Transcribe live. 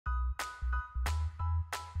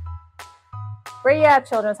Where you at,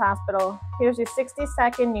 Children's Hospital? Here's your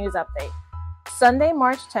 60-second news update. Sunday,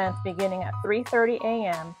 March 10th, beginning at 3:30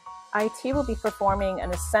 a.m., IT will be performing an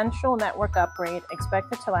essential network upgrade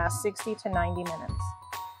expected to last 60 to 90 minutes.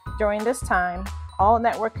 During this time, all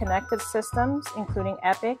network-connected systems, including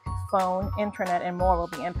Epic, phone, internet, and more, will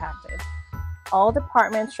be impacted. All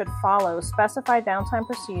departments should follow specified downtime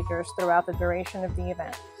procedures throughout the duration of the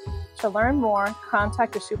event. To learn more,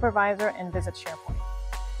 contact your supervisor and visit SharePoint.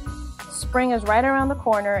 Spring is right around the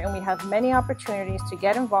corner, and we have many opportunities to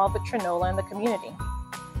get involved with CHNOLA in the community.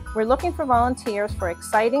 We're looking for volunteers for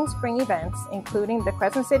exciting spring events, including the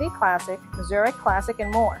Crescent City Classic, Zurich Classic,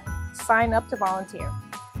 and more. Sign up to volunteer.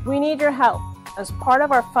 We need your help. As part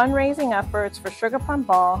of our fundraising efforts for Sugar Plum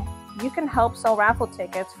Ball, you can help sell raffle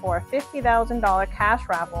tickets for a $50,000 cash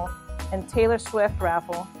raffle and Taylor Swift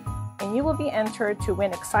raffle, and you will be entered to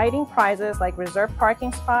win exciting prizes like reserved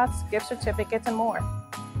parking spots, gift certificates, and more.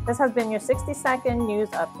 This has been your 60-second news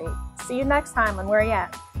update. See you next time on Where You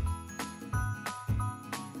At?